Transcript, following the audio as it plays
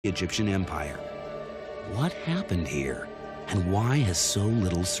Egyptian Empire. What happened here, and why has so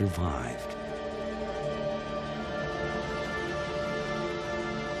little survived?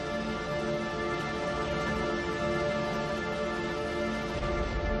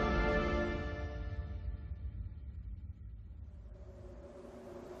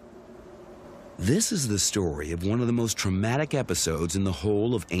 This is the story of one of the most traumatic episodes in the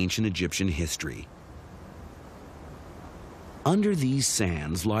whole of ancient Egyptian history. Under these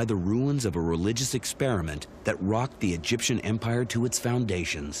sands lie the ruins of a religious experiment that rocked the Egyptian empire to its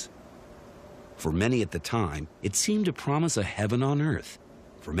foundations. For many at the time, it seemed to promise a heaven on earth.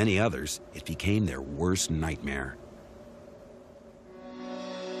 For many others, it became their worst nightmare.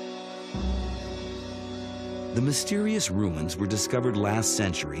 The mysterious ruins were discovered last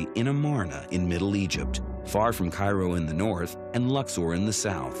century in Amarna in Middle Egypt, far from Cairo in the north and Luxor in the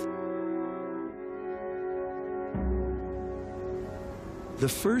south. The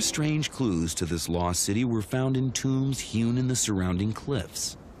first strange clues to this lost city were found in tombs hewn in the surrounding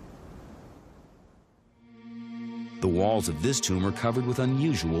cliffs. The walls of this tomb are covered with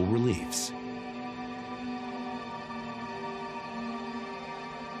unusual reliefs.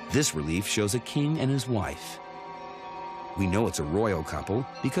 This relief shows a king and his wife. We know it's a royal couple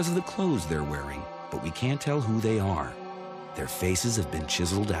because of the clothes they're wearing, but we can't tell who they are. Their faces have been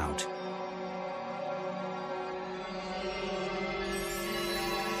chiseled out.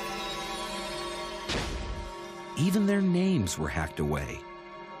 Even their names were hacked away.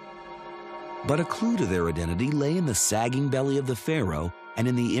 But a clue to their identity lay in the sagging belly of the pharaoh and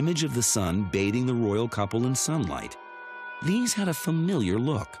in the image of the sun bathing the royal couple in sunlight. These had a familiar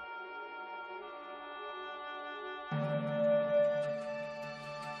look.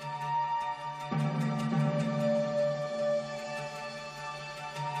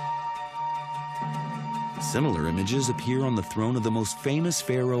 Similar images appear on the throne of the most famous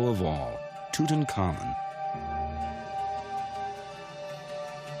pharaoh of all, Tutankhamun.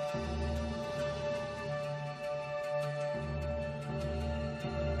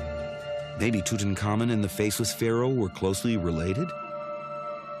 Maybe Tutankhamun and the faceless pharaoh were closely related?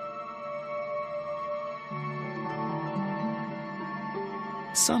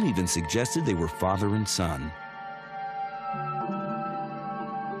 Some even suggested they were father and son.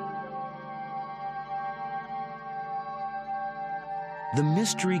 The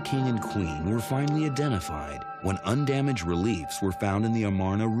mystery king and queen were finally identified when undamaged reliefs were found in the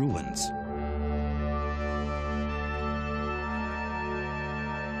Amarna ruins.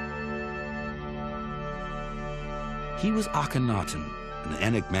 He was Akhenaten, an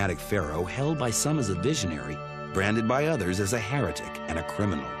enigmatic pharaoh held by some as a visionary, branded by others as a heretic and a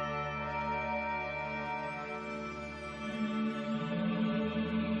criminal.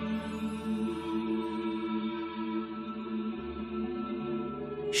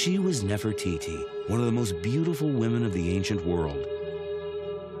 She was Nefertiti, one of the most beautiful women of the ancient world,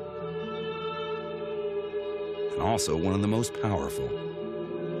 and also one of the most powerful.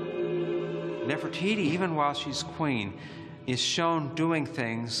 Nefertiti, even while she's queen, is shown doing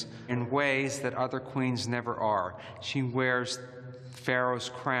things in ways that other queens never are. She wears pharaoh's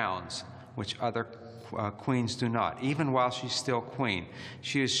crowns, which other queens do not, even while she's still queen.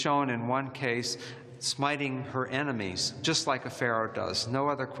 She is shown in one case smiting her enemies, just like a pharaoh does. No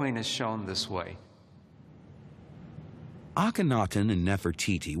other queen is shown this way. Akhenaten and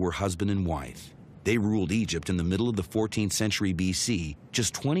Nefertiti were husband and wife. They ruled Egypt in the middle of the 14th century BC,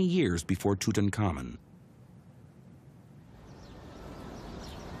 just 20 years before Tutankhamun.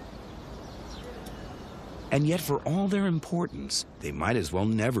 And yet, for all their importance, they might as well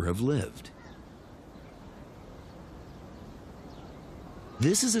never have lived.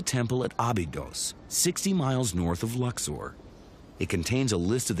 This is a temple at Abydos, 60 miles north of Luxor. It contains a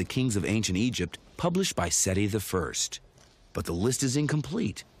list of the kings of ancient Egypt published by Seti I. But the list is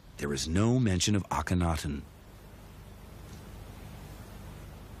incomplete. There is no mention of Akhenaten.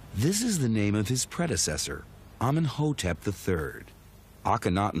 This is the name of his predecessor, Amenhotep III.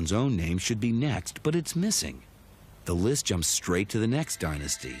 Akhenaten's own name should be next, but it's missing. The list jumps straight to the next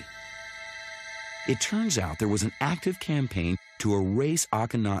dynasty. It turns out there was an active campaign to erase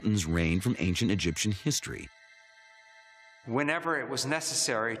Akhenaten's reign from ancient Egyptian history. Whenever it was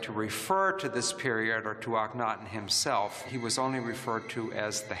necessary to refer to this period or to Akhenaten himself, he was only referred to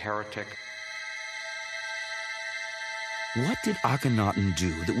as the heretic. What did Akhenaten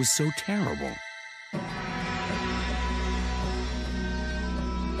do that was so terrible?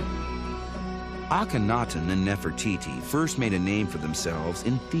 Akhenaten and Nefertiti first made a name for themselves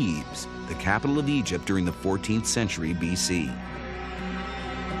in Thebes, the capital of Egypt during the 14th century BC.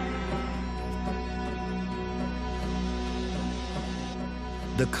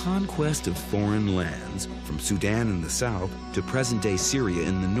 The conquest of foreign lands, from Sudan in the south to present-day Syria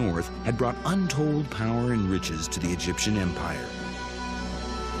in the north, had brought untold power and riches to the Egyptian empire.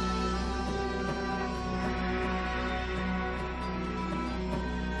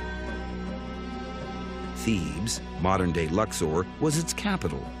 Thebes, modern-day Luxor, was its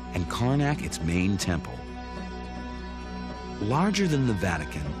capital, and Karnak its main temple. Larger than the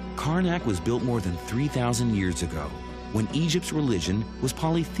Vatican, Karnak was built more than 3,000 years ago, when Egypt's religion was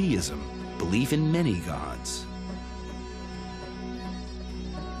polytheism, belief in many gods.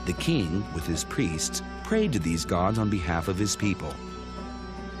 The king, with his priests, prayed to these gods on behalf of his people.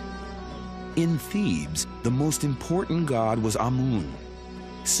 In Thebes, the most important god was Amun.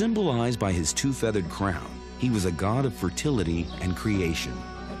 Symbolized by his two-feathered crown, he was a god of fertility and creation.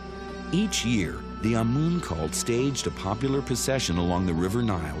 Each year, the Amun cult staged a popular procession along the River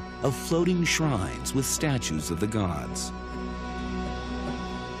Nile of floating shrines with statues of the gods.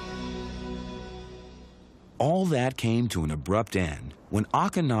 All that came to an abrupt end when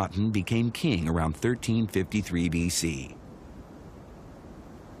Akhenaten became king around 1353 BC.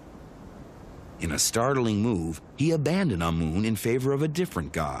 In a startling move, he abandoned Amun in favor of a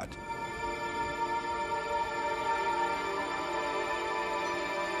different god.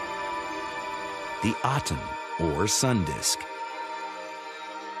 The Aten, or sun disk.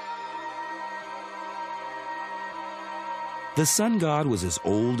 The sun god was as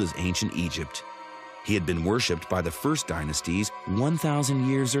old as ancient Egypt. He had been worshipped by the first dynasties 1,000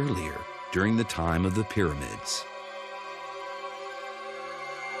 years earlier, during the time of the pyramids.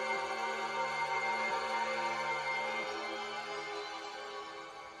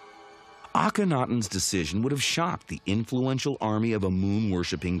 Akhenaten's decision would have shocked the influential army of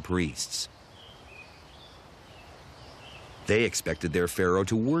Amun-worshipping priests. They expected their pharaoh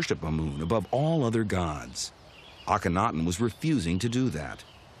to worship Amun above all other gods. Akhenaten was refusing to do that.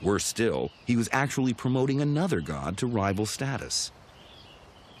 Worse still, he was actually promoting another god to rival status.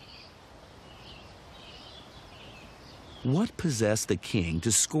 What possessed the king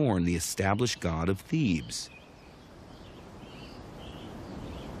to scorn the established god of Thebes?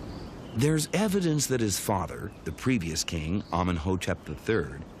 There's evidence that his father, the previous king, Amenhotep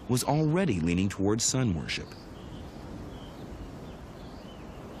III, was already leaning towards sun worship.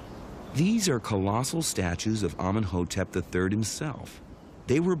 These are colossal statues of Amenhotep III himself.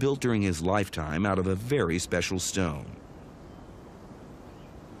 They were built during his lifetime out of a very special stone.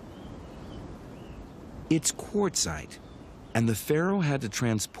 It's quartzite, and the pharaoh had to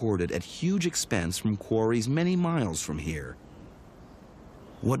transport it at huge expense from quarries many miles from here.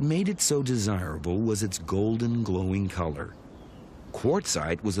 What made it so desirable was its golden, glowing color.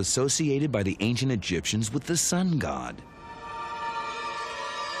 Quartzite was associated by the ancient Egyptians with the sun god.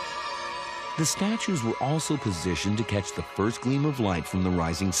 The statues were also positioned to catch the first gleam of light from the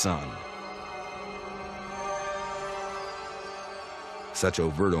rising sun. Such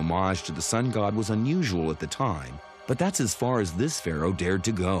overt homage to the sun god was unusual at the time, but that's as far as this pharaoh dared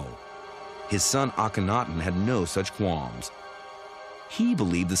to go. His son Akhenaten had no such qualms. He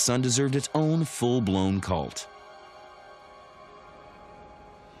believed the sun deserved its own full-blown cult.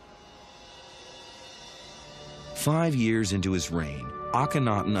 5 years into his reign,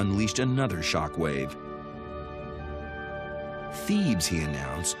 Akhenaten unleashed another shockwave. Thebes, he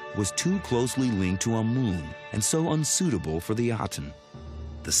announced, was too closely linked to Amun and so unsuitable for the Aten.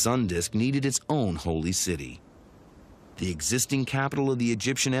 The sun disk needed its own holy city. The existing capital of the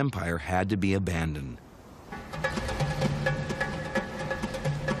Egyptian empire had to be abandoned.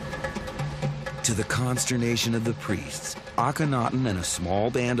 To the consternation of the priests, Akhenaten and a small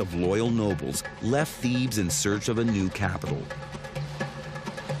band of loyal nobles left Thebes in search of a new capital.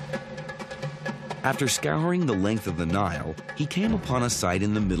 After scouring the length of the Nile, he came upon a site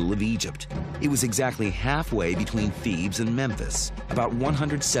in the middle of Egypt. It was exactly halfway between Thebes and Memphis, about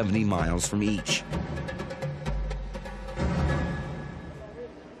 170 miles from each.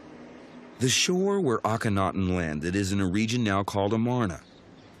 The shore where Akhenaten landed is in a region now called Amarna.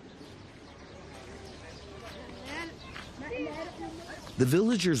 The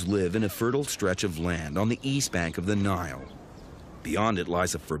villagers live in a fertile stretch of land on the east bank of the Nile. Beyond it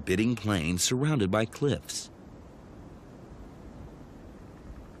lies a forbidding plain surrounded by cliffs.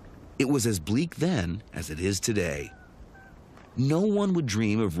 It was as bleak then as it is today. No one would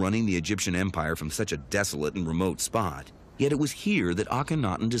dream of running the Egyptian empire from such a desolate and remote spot, yet it was here that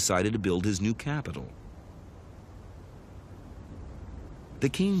Akhenaten decided to build his new capital. The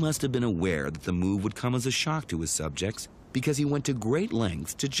king must have been aware that the move would come as a shock to his subjects, because he went to great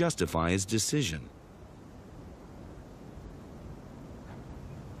lengths to justify his decision.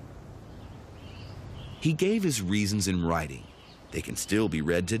 He gave his reasons in writing. They can still be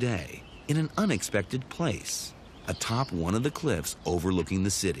read today in an unexpected place, atop one of the cliffs overlooking the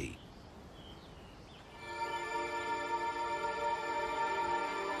city.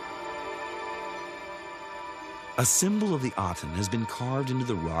 A symbol of the Aten has been carved into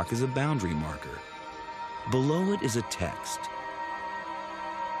the rock as a boundary marker. Below it is a text.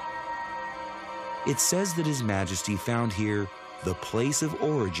 It says that His Majesty found here the place of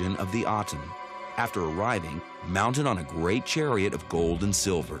origin of the Aten, after arriving mounted on a great chariot of gold and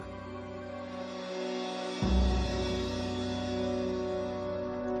silver.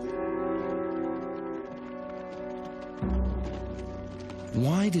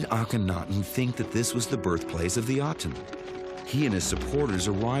 Why did Akhenaten think that this was the birthplace of the Aten? He and his supporters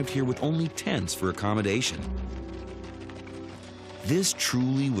arrived here with only tents for accommodation. This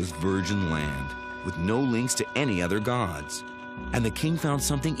truly was virgin land, with no links to any other gods. And the king found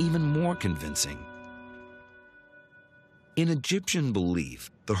something even more convincing. In Egyptian belief,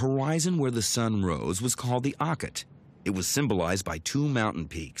 the horizon where the sun rose was called the Akhet. It was symbolized by two mountain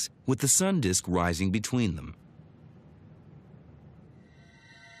peaks, with the sun disk rising between them.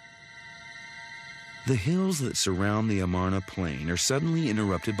 The hills that surround the Amarna plain are suddenly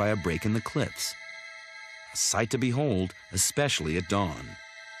interrupted by a break in the cliffs. A sight to behold, especially at dawn.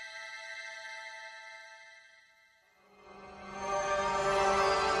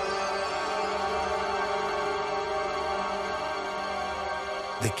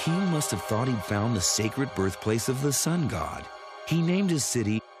 The king must have thought he'd found the sacred birthplace of the sun god. He named his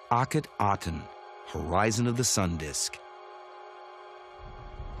city Akhet Aten, horizon of the sun disk.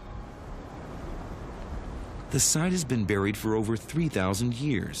 The site has been buried for over 3,000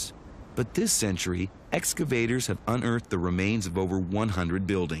 years, but this century, excavators have unearthed the remains of over 100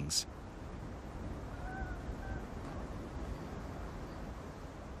 buildings.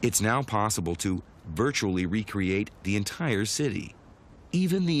 It's now possible to virtually recreate the entire city.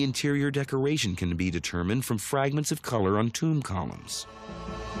 Even the interior decoration can be determined from fragments of color on tomb columns.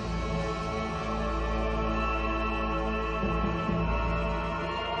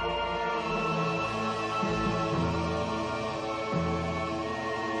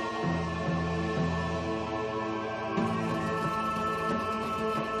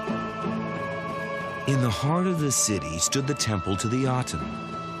 In the heart of the city stood the temple to the Aten,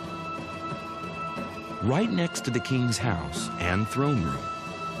 right next to the king's house and throne room.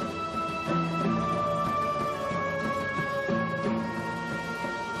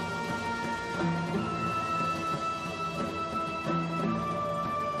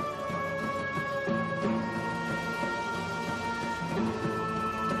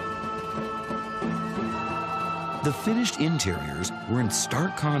 The finished interiors were in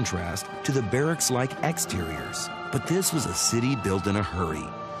stark contrast to the barracks-like exteriors, but this was a city built in a hurry.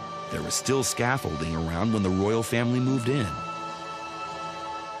 There was still scaffolding around when the royal family moved in.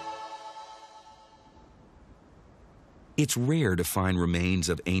 It's rare to find remains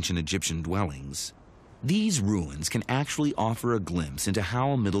of ancient Egyptian dwellings. These ruins can actually offer a glimpse into how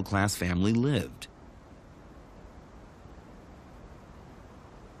a middle-class family lived.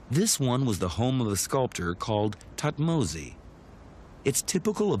 This one was the home of a sculptor called Thutmose. It's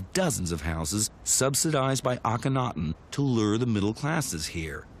typical of dozens of houses subsidized by Akhenaten to lure the middle classes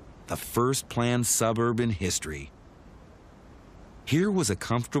here, the first planned suburb in history. Here was a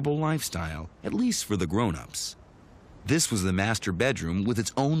comfortable lifestyle, at least for the grown-ups. This was the master bedroom with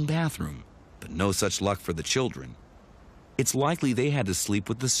its own bathroom, but no such luck for the children. It's likely they had to sleep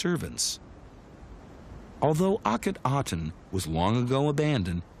with the servants. Although Akhet Aten was long ago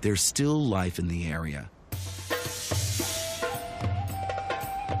abandoned, there's still life in the area.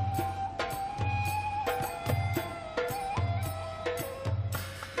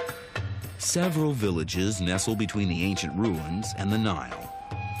 Several villages nestle between the ancient ruins and the Nile.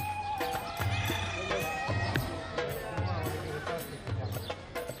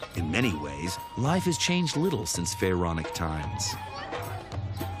 In many ways, life has changed little since pharaonic times.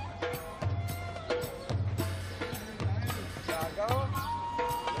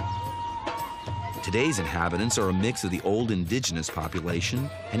 Today's inhabitants are a mix of the old indigenous population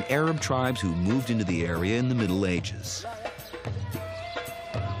and Arab tribes who moved into the area in the Middle Ages.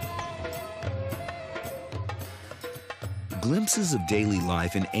 Glimpses of daily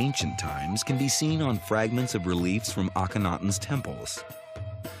life in ancient times can be seen on fragments of reliefs from Akhenaten's temples.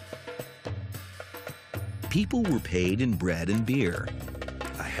 People were paid in bread and beer.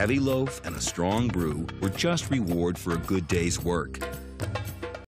 A heavy loaf and a strong brew were just reward for a good day's work.